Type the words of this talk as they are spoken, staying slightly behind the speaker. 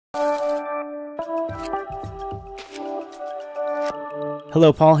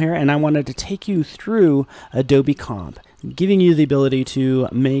Hello, Paul here, and I wanted to take you through Adobe Comp, giving you the ability to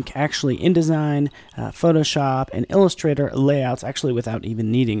make actually InDesign, Photoshop, and Illustrator layouts actually without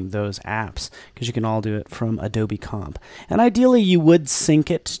even needing those apps, because you can all do it from Adobe Comp. And ideally, you would sync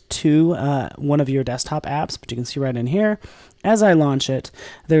it to one of your desktop apps, but you can see right in here, as I launch it,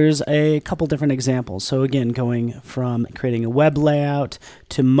 there's a couple different examples. So again, going from creating a web layout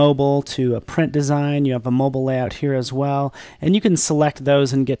to mobile to a print design, you have a mobile layout here as well, and you can select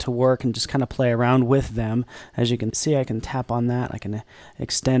those and get to work and just kind of play around with them. As you can see, I can tap on that, I can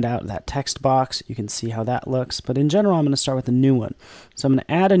extend out that text box, you can see how that looks, but in general I'm going to start with a new one. So I'm going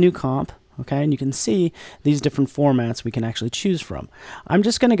to add a new comp. Okay, and you can see these different formats we can actually choose from. I'm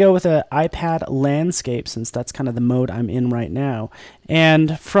just going to go with an iPad landscape since that's kind of the mode I'm in right now.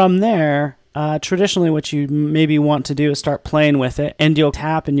 And from there, traditionally what you maybe want to do is start playing with it, and you'll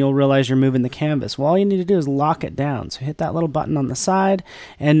tap and you'll realize you're moving the canvas. Well, all you need to do is lock it down. So hit that little button on the side,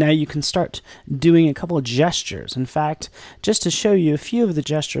 and now you can start doing a couple of gestures. In fact, just to show you a few of the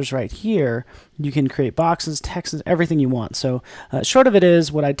gestures right here, you can create boxes, texts, everything you want. So short of it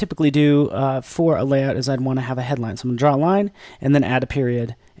is, what I typically do for a layout is I'd want to have a headline. So I'm going to draw a line and then add a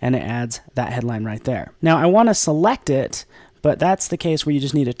period, and it adds that headline right there. Now I want to select it, but that's the case where you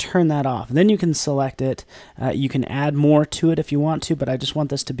just need to turn that off. Then you can select it. You can add more to it if you want to, but I just want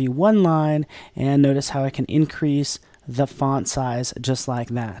this to be one line, and notice how I can increase the font size just like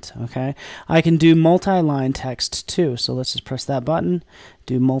that. Okay, I can do multi-line text too, so let's just press that button,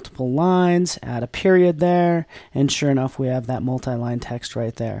 do multiple lines, add a period there, and sure enough we have that multi-line text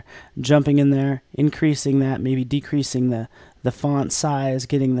right there. Jumping in there, increasing that, maybe decreasing the font size,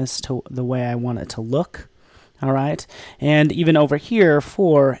 getting this to the way I want it to look. All right, and even over here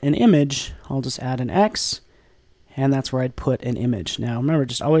for an image, I'll just add an X, and that's where I'd put an image. Now remember,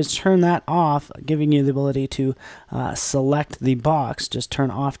 just always turn that off, giving you the ability to select the box. Just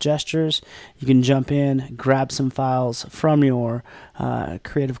turn off gestures. You can jump in, grab some files from your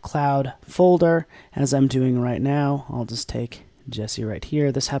Creative Cloud folder, as I'm doing right now. I'll just take Jesse right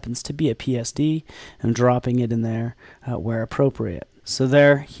here. This happens to be a PSD. I'm dropping it in there where appropriate. So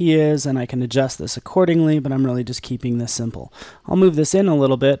there he is, and I can adjust this accordingly, but I'm really just keeping this simple. I'll move this in a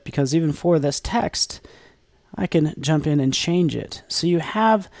little bit, because even for this text, I can jump in and change it. So you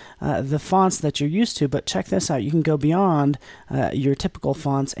have the fonts that you're used to, but check this out. You can go beyond your typical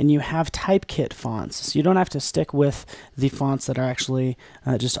fonts, and you have typekit fonts. So you don't have to stick with the fonts that are actually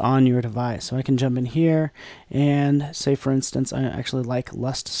just on your device. So I can jump in here and say, for instance, I actually like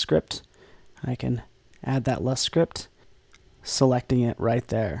Lust Script. I can add that Lust Script, selecting it right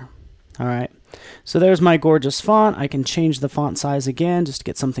there. All right, so there's my gorgeous font. I can change the font size again just to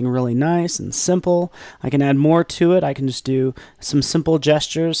get something really nice and simple. I can add more to it. I can just do some simple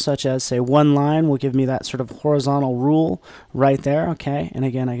gestures, such as, say, one line will give me that sort of horizontal rule right there. Okay, and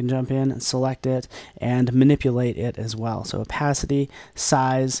again, I can jump in and select it and manipulate it as well. So opacity,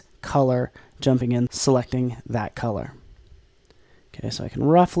 size, color, jumping in, selecting that color. Okay, so I can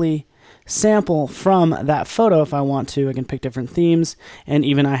roughly sample from that photo if I want to. I can pick different themes, and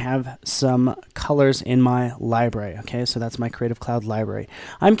even I have some colors in my library. Okay, so that's my Creative Cloud library.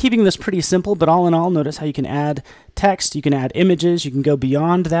 I'm keeping this pretty simple, but all in all, notice how you can add text, you can add images, you can go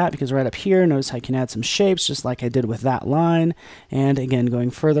beyond that, because right up here, notice how you can add some shapes, just like I did with that line. And again,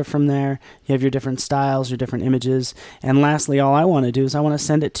 going further from there, you have your different styles, your different images. And lastly, all I want to do is I want to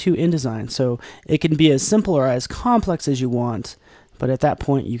send it to InDesign. So it can be as simple or as complex as you want, but at that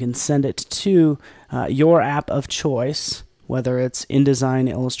point you can send it to your app of choice, whether it's InDesign,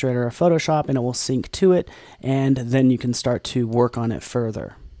 Illustrator, or Photoshop, and it will sync to it, and then you can start to work on it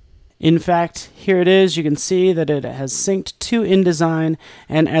further. In fact, here it is. You can see that it has synced to InDesign,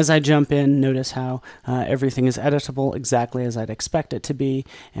 and as I jump in, notice how everything is editable exactly as I'd expect it to be.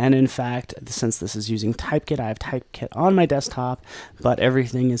 And in fact, since this is using Typekit, I have Typekit on my desktop, but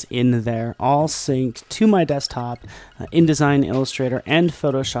everything is in there, all synced to my desktop, InDesign, Illustrator, and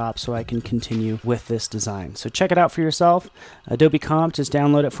Photoshop, so I can continue with this design. So check it out for yourself. Adobe Comp, just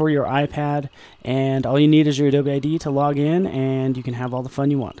download it for your iPad, and all you need is your Adobe ID to log in, and you can have all the fun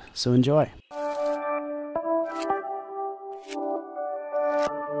you want. So enjoy.